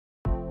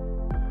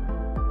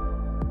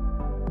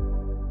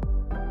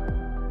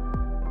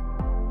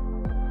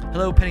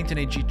Hello, Pennington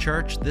AG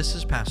Church. This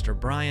is Pastor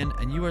Brian,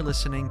 and you are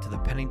listening to the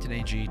Pennington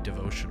AG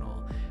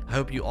Devotional. I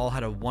hope you all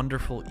had a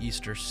wonderful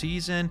Easter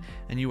season,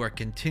 and you are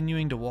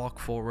continuing to walk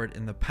forward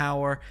in the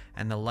power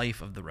and the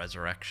life of the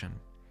resurrection.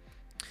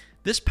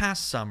 This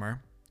past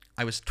summer,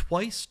 I was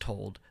twice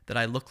told that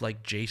I look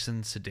like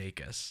Jason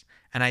Sudeikis,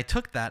 and I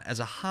took that as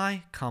a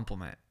high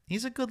compliment.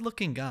 He's a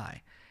good-looking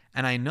guy.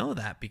 And I know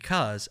that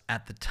because,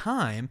 at the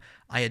time,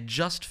 I had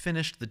just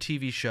finished the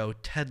TV show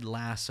Ted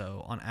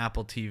Lasso on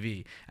Apple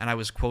TV, and I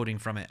was quoting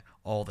from it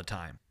all the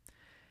time.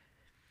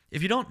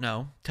 If you don't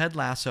know, Ted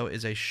Lasso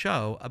is a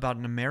show about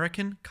an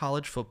American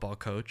college football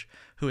coach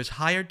who is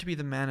hired to be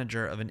the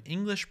manager of an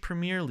English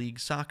Premier League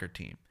soccer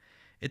team.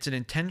 It's an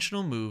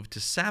intentional move to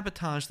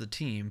sabotage the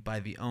team by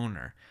the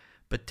owner.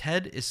 But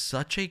Ted is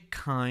such a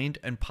kind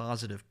and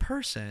positive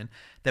person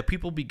that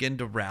people begin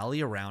to rally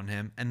around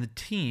him and the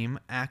team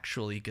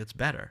actually gets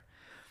better.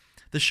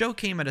 The show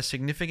came at a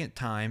significant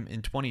time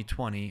in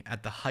 2020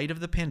 at the height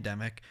of the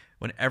pandemic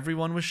when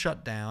everyone was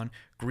shut down,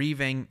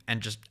 grieving, and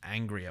just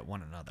angry at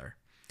one another.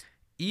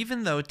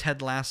 Even though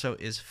Ted Lasso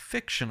is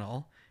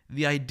fictional,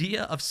 the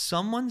idea of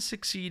someone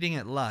succeeding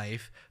at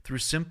life through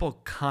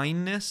simple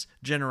kindness,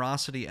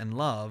 generosity, and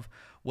love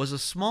was a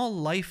small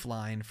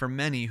lifeline for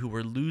many who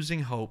were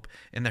losing hope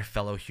in their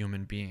fellow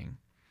human being.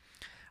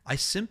 I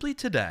simply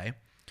today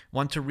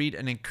want to read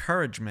an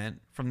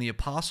encouragement from the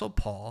Apostle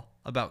Paul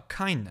about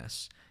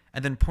kindness,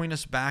 and then point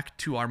us back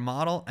to our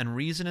model and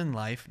reason in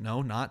life,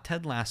 no, not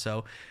Ted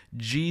Lasso,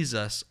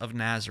 Jesus of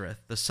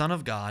Nazareth, the Son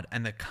of God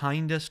and the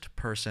kindest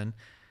person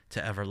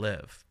to ever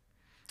live.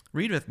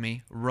 Read with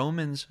me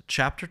Romans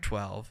chapter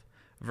 12,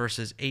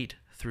 verses 8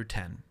 through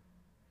 10.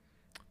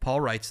 Paul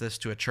writes this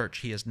to a church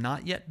he has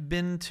not yet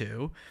been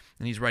to,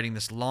 and he's writing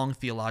this long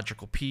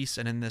theological piece,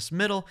 and in this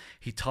middle,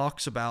 he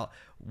talks about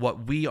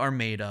what we are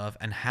made of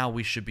and how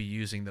we should be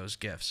using those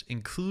gifts,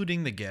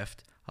 including the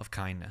gift of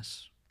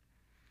kindness.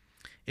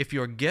 If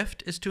your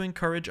gift is to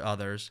encourage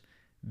others,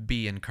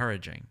 be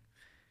encouraging.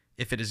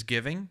 If it is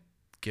giving,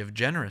 give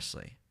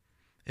generously.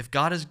 If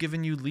God has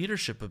given you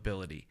leadership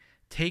ability,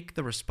 take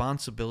the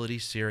responsibility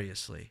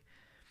seriously.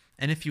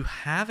 And if you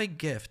have a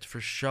gift for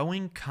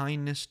showing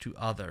kindness to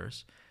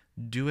others,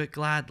 do it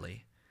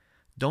gladly.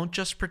 Don't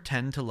just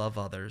pretend to love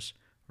others,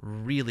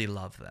 really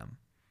love them.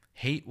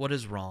 Hate what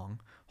is wrong,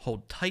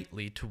 hold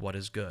tightly to what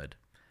is good.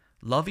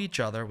 Love each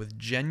other with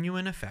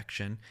genuine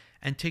affection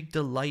and take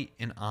delight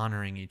in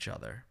honoring each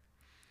other.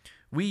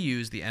 We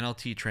use the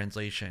NLT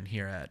translation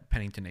here at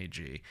Pennington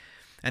AG,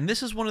 and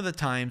this is one of the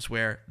times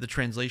where the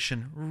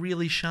translation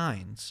really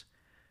shines.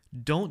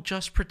 Don't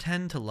just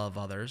pretend to love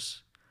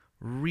others,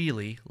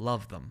 really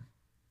love them.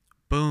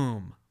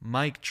 Boom,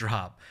 mic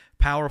drop.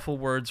 Powerful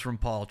words from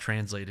Paul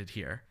translated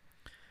here.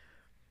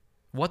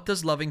 What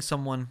does loving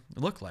someone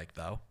look like,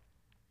 though?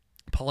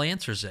 Paul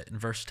answers it in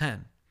verse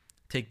 10.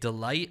 Take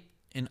delight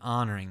in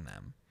honoring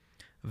them.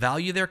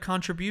 Value their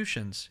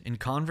contributions in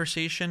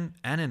conversation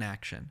and in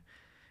action.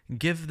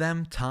 Give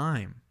them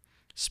time.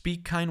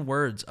 Speak kind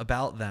words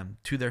about them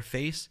to their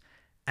face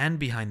and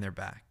behind their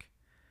back.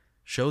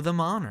 Show them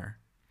honor.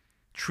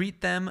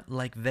 Treat them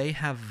like they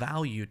have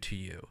value to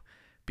you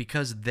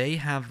because they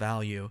have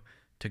value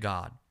to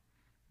God.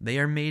 They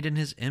are made in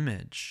His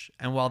image,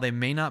 and while they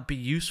may not be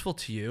useful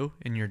to you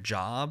in your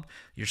job,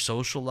 your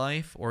social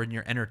life, or in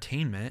your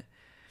entertainment,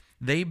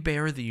 they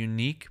bear the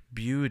unique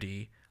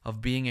beauty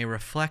of being a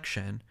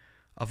reflection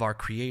of our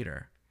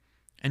Creator,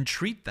 and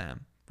treat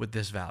them with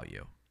this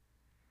value.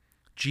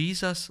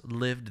 Jesus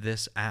lived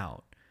this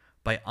out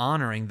by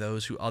honoring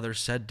those who others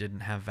said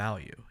didn't have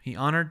value. He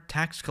honored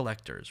tax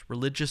collectors,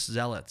 religious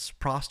zealots,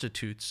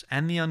 prostitutes,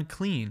 and the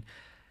unclean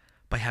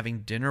by having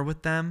dinner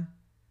with them,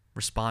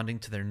 responding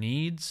to their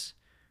needs,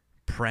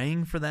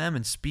 praying for them,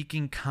 and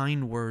speaking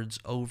kind words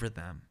over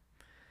them.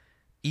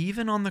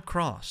 Even on the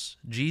cross,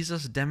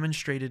 Jesus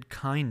demonstrated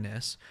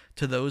kindness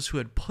to those who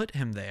had put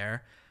Him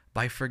there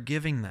by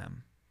forgiving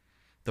them,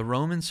 the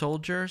Roman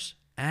soldiers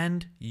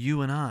and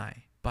you and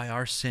I, by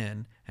our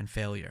sin and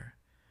failure.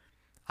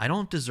 I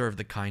don't deserve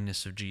the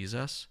kindness of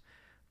Jesus,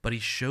 but He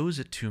shows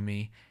it to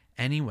me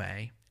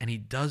anyway, and He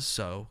does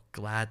so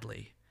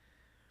gladly.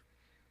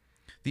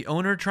 The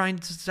owner trying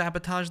to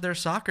sabotage their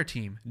soccer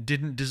team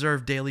didn't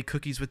deserve daily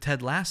cookies with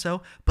Ted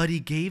Lasso, but he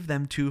gave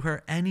them to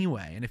her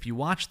anyway. And if you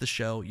watch the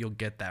show, you'll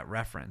get that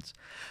reference.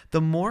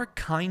 The more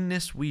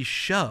kindness we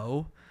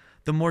show,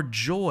 the more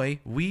joy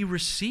we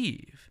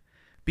receive,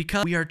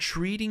 because we are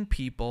treating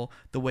people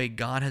the way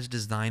God has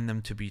designed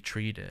them to be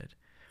treated.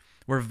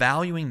 We're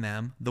valuing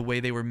them the way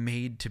they were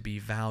made to be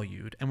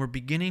valued, and we're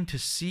beginning to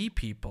see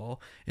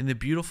people in the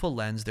beautiful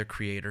lens their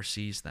Creator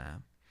sees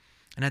them.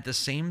 And at the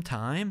same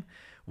time,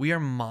 we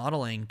are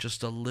modeling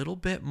just a little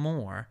bit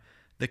more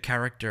the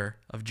character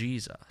of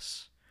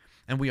Jesus.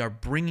 And we are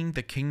bringing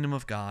the kingdom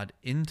of God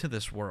into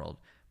this world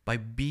by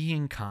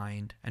being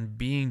kind and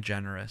being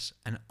generous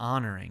and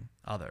honoring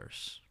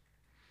others.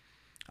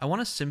 I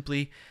want to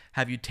simply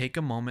have you take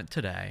a moment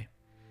today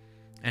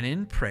and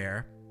in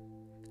prayer,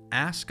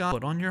 ask God to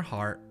put on your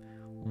heart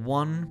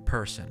one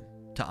person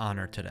to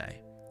honor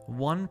today.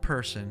 one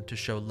person to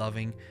show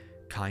loving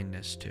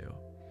kindness to.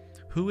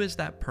 Who is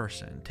that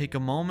person? Take a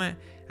moment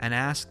and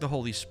ask the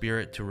Holy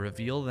Spirit to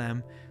reveal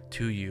them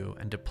to you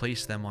and to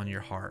place them on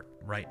your heart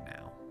right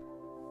now.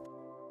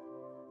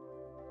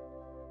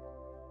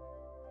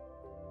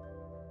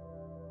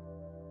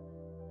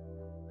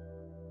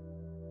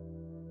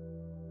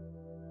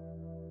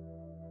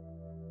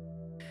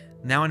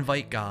 Now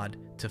invite God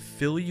to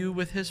fill you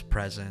with His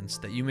presence,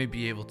 that you may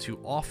be able to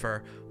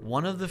offer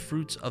one of the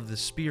fruits of the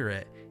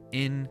Spirit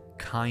in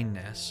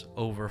kindness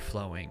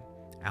overflowing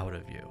out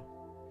of you.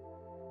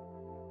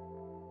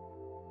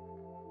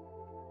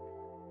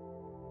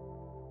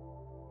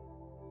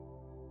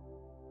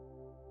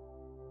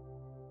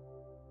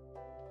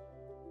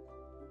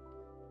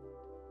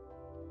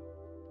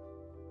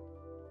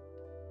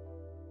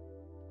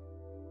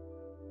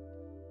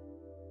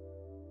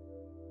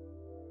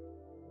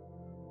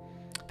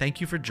 Thank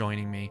you for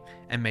joining me,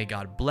 and may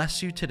God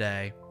bless you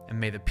today, and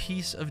may the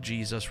peace of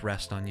Jesus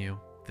rest on you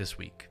this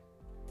week.